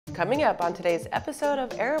Coming up on today's episode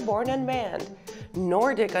of Airborne-Unmanned,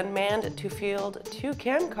 Nordic Unmanned to field 2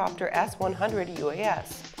 Camcopter S-100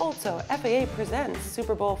 UAS. Also, FAA presents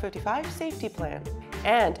Super Bowl 55 safety plan.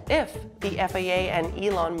 And if the FAA and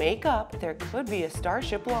Elon make up, there could be a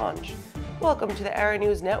Starship launch. Welcome to the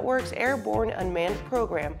Aero-News Network's Airborne-Unmanned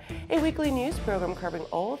program, a weekly news program covering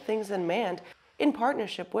all things unmanned in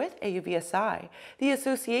partnership with AVSI, the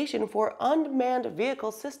Association for Unmanned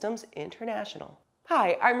Vehicle Systems International.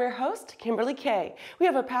 Hi, I'm your host, Kimberly Kay. We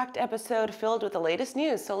have a packed episode filled with the latest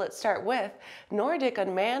news, so let's start with Nordic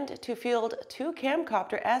Unmanned to field 2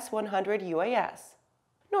 Camcopter S-100 UAS.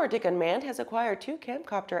 Nordic Unmanned has acquired 2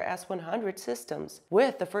 Camcopter S-100 systems,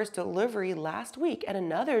 with the first delivery last week and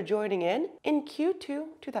another joining in Q2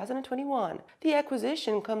 2021. The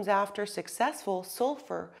acquisition comes after successful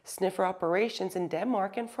sulfur sniffer operations in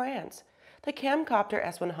Denmark and France. The Camcopter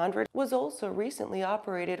S-100 was also recently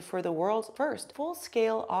operated for the world's first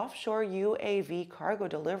full-scale offshore UAV cargo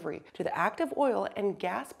delivery to the active oil and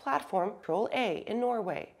gas platform TSOA in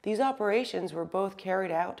Norway. These operations were both carried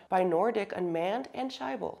out by Nordic Unmanned and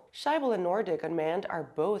Schiebel. Schiebel and Nordic Unmanned are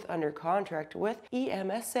both under contract with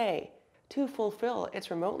EMSA to fulfill its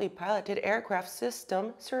remotely piloted aircraft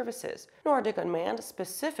system services, Nordic Unmanned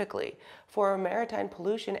specifically for maritime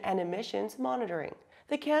pollution and emissions monitoring.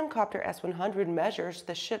 The Camcopter S-100 measures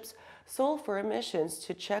the ship's sulfur emissions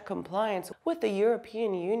to check compliance with the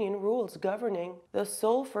European Union rules governing the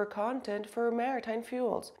sulfur content for maritime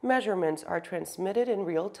fuels. Measurements are transmitted in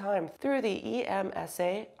real time through the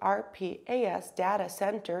EMSA RPAS data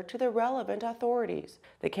center to the relevant authorities.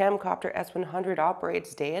 The Camcopter S-100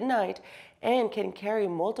 operates day and night and can carry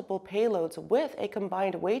multiple payloads with a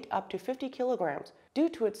combined weight up to 50 kilograms. Due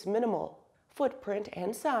to its minimal footprint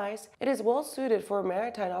and size, it is well suited for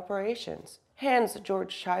maritime operations. Hans-Georg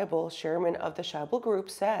Schiebel, chairman of the Schiebel Group,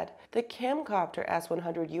 said, "The Camcopter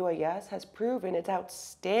S-100 UAS has proven its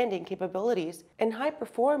outstanding capabilities and high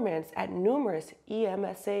performance at numerous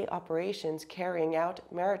EMSA operations carrying out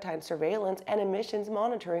maritime surveillance and emissions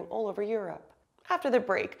monitoring all over Europe." After the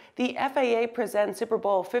break, the FAA presents Super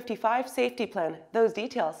Bowl 55 safety plan. Those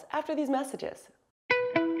details after these messages.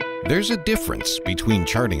 There's a difference between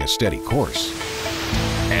charting a steady course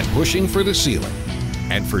and pushing for the ceiling.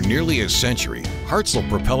 And for nearly a century, Hartzell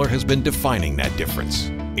Propeller has been defining that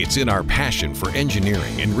difference. It's in our passion for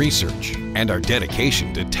engineering and research and our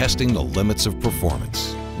dedication to testing the limits of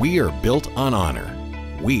performance. We are built on honor.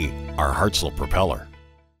 We are Hartzell Propeller.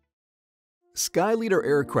 Skyleader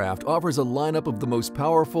Aircraft offers a lineup of the most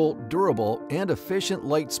powerful, durable, and efficient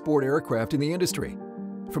light sport aircraft in the industry.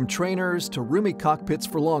 From trainers to roomy cockpits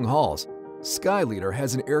for long hauls, Skyleader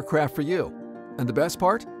has an aircraft for you. And the best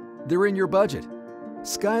part? They're in your budget.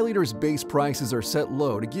 Skyleader's base prices are set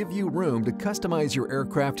low to give you room to customize your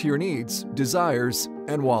aircraft to your needs, desires,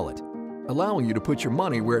 and wallet, allowing you to put your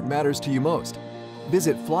money where it matters to you most.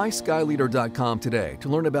 Visit flyskyleader.com today to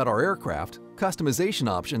learn about our aircraft, customization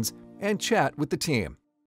options, and chat with the team.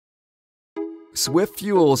 Swift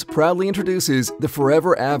Fuels proudly introduces the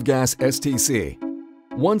Forever Avgas STC.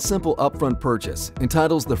 One simple upfront purchase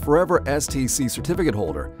entitles the Forever STC certificate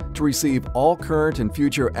holder to receive all current and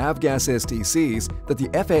future Avgas STCs that the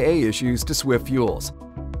FAA issues to Swift Fuels.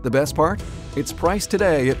 The best part? It's priced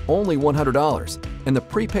today at only $100, and the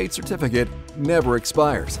prepaid certificate never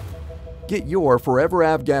expires. Get your Forever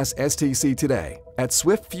Avgas STC today at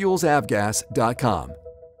swiftfuelsavgas.com.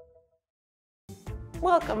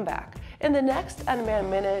 Welcome back. In the next Unmanned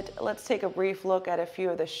Minute, let's take a brief look at a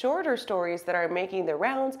few of the shorter stories that are making the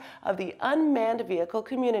rounds of the unmanned vehicle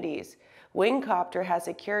communities. Wingcopter has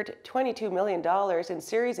secured $22 million in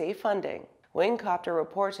Series A funding. Wingcopter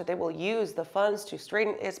reports that they will use the funds to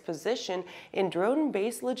strengthen its position in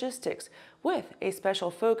drone-based logistics, with a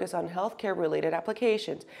special focus on healthcare-related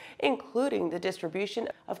applications, including the distribution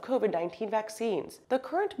of COVID-19 vaccines. The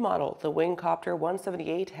current model, the Wingcopter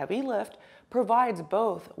 178 Heavy Lift, provides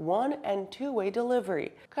both one- and two-way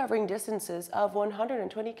delivery, covering distances of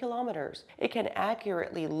 120 kilometers. It can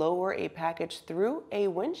accurately lower a package through a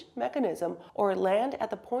winch mechanism or land at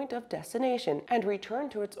the point of destination and return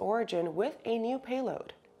to its origin with a new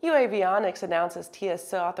payload. uAvionix announces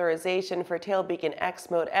TSOA authorization for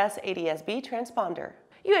tailBeaconX Mode S ADS-B transponder.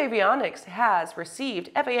 uAvionix has received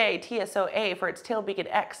FAA TSOA for its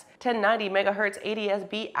tailBeaconX 1090 MHz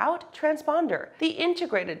ADS-B out transponder. The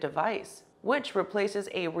integrated device, which replaces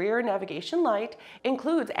a rear navigation light,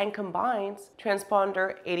 includes and combines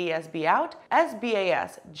transponder ADS-B out,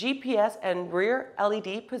 SBAS, GPS, and rear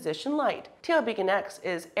LED position light. tailBeaconX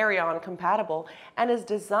is Ariane compatible and is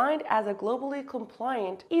designed as a globally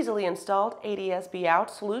compliant, easily installed ADS-B out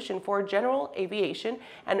solution for general aviation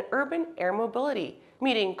and urban air mobility.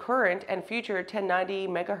 meeting current and future 1090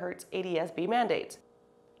 MHz ADS-B mandates.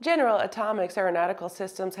 General Atomics Aeronautical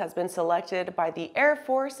Systems has been selected by the Air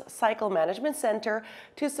Force Cycle Management Center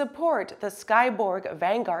to support the Skyborg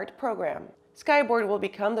Vanguard program. Skyborg will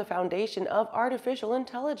become the foundation of artificial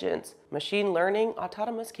intelligence, machine learning,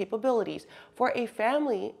 autonomous capabilities for a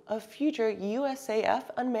family of future USAF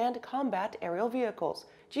unmanned combat aerial vehicles.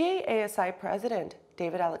 GA-ASI President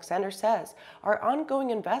David Alexander says our ongoing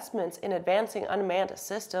investments in advancing unmanned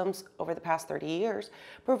systems over the past 30 years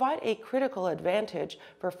provide a critical advantage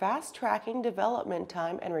for fast-tracking development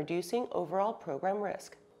time and reducing overall program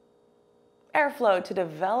risk. Airflow to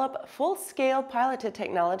develop full-scale piloted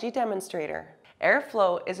technology demonstrator.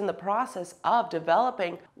 Airflow is in the process of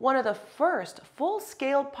developing one of the first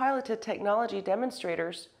full-scale piloted technology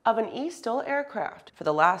demonstrators of an eVTOL aircraft. For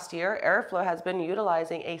the last year, Airflow has been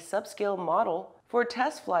utilizing a subscale model for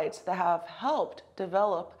test flights that have helped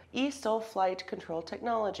develop eVTOL flight control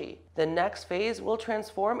technology. The next phase will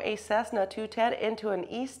transform a Cessna 210 into an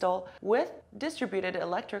eVTOL with distributed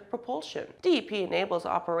electric propulsion. DEP enables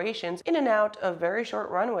operations in and out of very short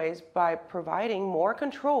runways by providing more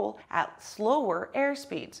control at slower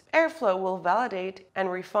airspeeds. Airflow will validate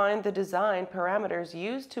and refine the design parameters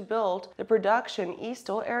used to build the production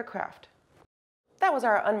eVTOL aircraft. That was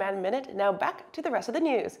our Unmanned Minute. Now back to the rest of the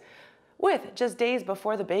news. With just days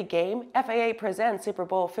before the big game, FAA presents Super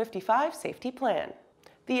Bowl 55 safety plan.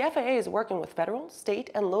 The FAA is working with federal,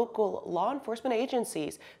 state, and local law enforcement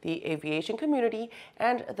agencies, the aviation community,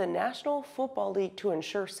 and the National Football League to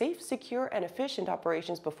ensure safe, secure, and efficient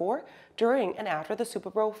operations before, during, and after the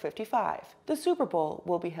Super Bowl 55. The Super Bowl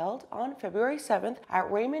will be held on February 7th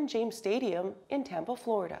at Raymond James Stadium in Tampa,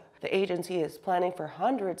 Florida. The agency is planning for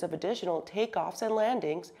hundreds of additional takeoffs and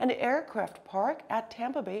landings and aircraft park at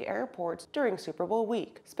Tampa Bay airports during Super Bowl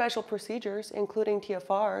week. Special procedures, including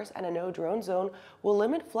TFRs and a no-drone zone, will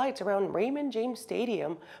limit flights around Raymond James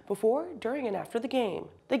Stadium before, during, and after the game.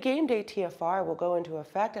 The game day TFR will go into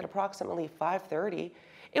effect at approximately 5:30.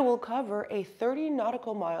 It will cover a 30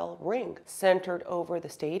 nautical mile ring centered over the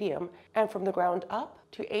stadium and from the ground up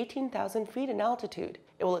to 18,000 feet in altitude.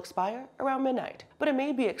 It will expire around midnight, but it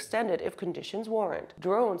may be extended if conditions warrant.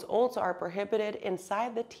 Drones also are prohibited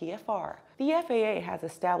inside the TFR. The FAA has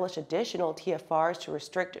established additional TFRs to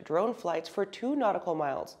restrict drone flights for 2 nautical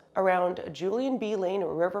miles around Julian B. Lane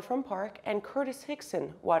Riverfront Park and Curtis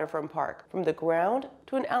Hickson Waterfront Park from the ground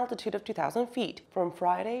to an altitude of 2,000 feet from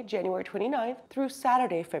Friday, January 29th through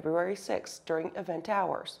Saturday, February 6th during event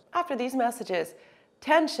hours. After these messages,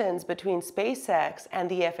 tensions between SpaceX and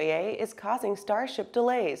the FAA is causing Starship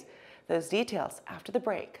delays. Those details after the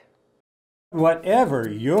break. Whatever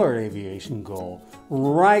your aviation goal,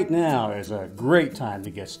 right now is a great time to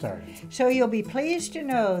get started. So you'll be pleased to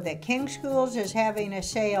know that King Schools is having a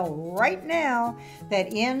sale right now that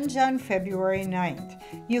ends on February 9th.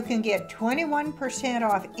 You can get 21%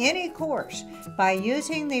 off any course by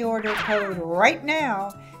using the order code right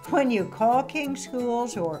now when you call King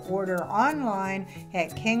Schools or order online at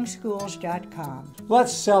kingschools.com.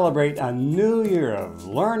 Let's celebrate a new year of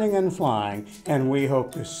learning and flying, and we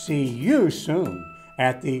hope to see you soon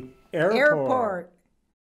at the airport.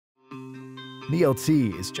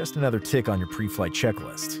 BLT is just another tick on your pre-flight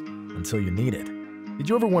checklist until you need it. Did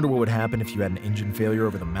you ever wonder what would happen if you had an engine failure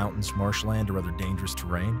over the mountains, marshland, or other dangerous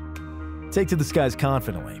terrain? Take to the skies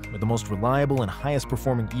confidently with the most reliable and highest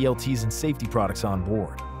performing ELTs and safety products on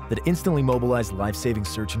board that instantly mobilize life-saving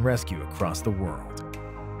search and rescue across the world.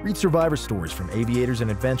 Read survivor stories from aviators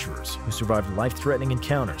and adventurers who survived life-threatening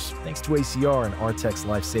encounters thanks to ACR and RTEC's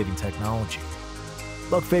life-saving technology.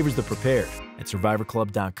 Luck favors the prepared at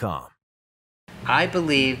survivorclub.com. I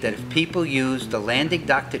believe that if people use the landing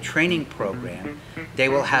doctor training program, they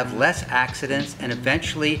will have less accidents and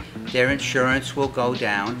eventually their insurance will go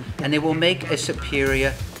down and they will make a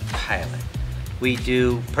superior pilot. We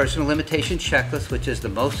do personal limitation checklists, which is the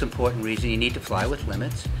most important reason you need to fly with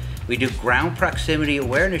limits. We do ground proximity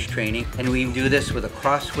awareness training, and we do this with a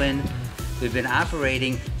crosswind. We've been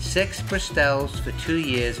operating 6 Bristells for 2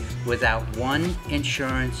 years without one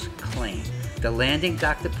insurance claim. The Landing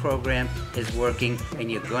Doctor program is working,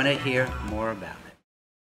 and you're going to hear more about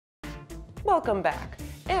it. Welcome back.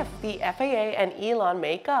 If the FAA and Elon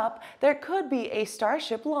make up, there could be a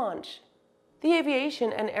Starship launch. The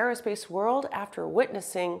aviation and aerospace world, after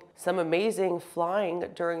witnessing some amazing flying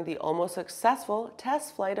during the almost successful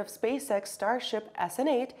test flight of SpaceX Starship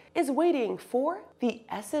SN8, is waiting for the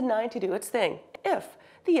SN9 to do its thing, if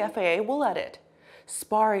the FAA will let it.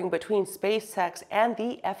 Sparring between SpaceX and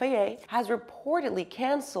the FAA has reportedly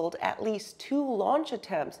canceled at least 2 launch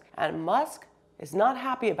attempts, and Musk is not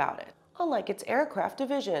happy about it. Unlike its aircraft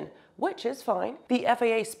division, which is fine. The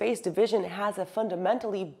FAA Space Division has a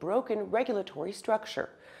fundamentally broken regulatory structure.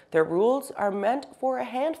 Their rules are meant for a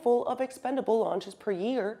handful of expendable launches per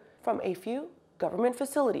year from a few government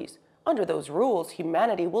facilities. Under those rules,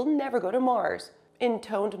 humanity will never go to Mars.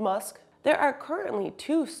 Intoned Musk. There are currently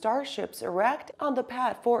 2 starships erect on the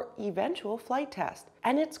path for eventual flight test,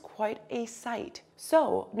 and it's quite a sight.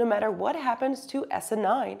 So, no matter what happens to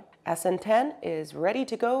SN9, SN10 is ready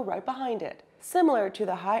to go right behind it. Similar to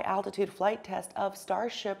the high-altitude flight test of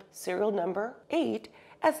Starship serial number 8,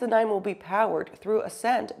 SN9 will be powered through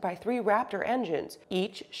ascent by 3 Raptor engines,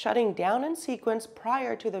 each shutting down in sequence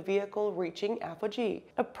prior to the vehicle reaching apogee,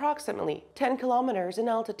 approximately 10 kilometers in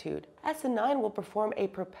altitude. SN9 will perform a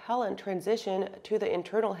propellant transition to the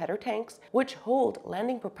internal header tanks, which hold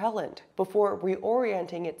landing propellant, before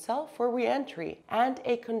reorienting itself for re-entry and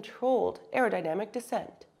a controlled aerodynamic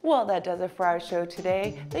descent. Well, that does it for our show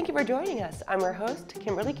today. Thank you for joining us. I'm your host,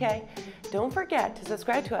 Kimberly Kay. Don't forget to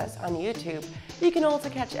subscribe to us on YouTube. You can also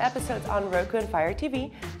catch episodes on Roku and Fire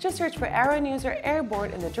TV. Just search for Aero-News or Airborne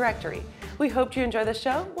in the directory. We hope you enjoy the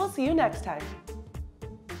show. We'll see you next time.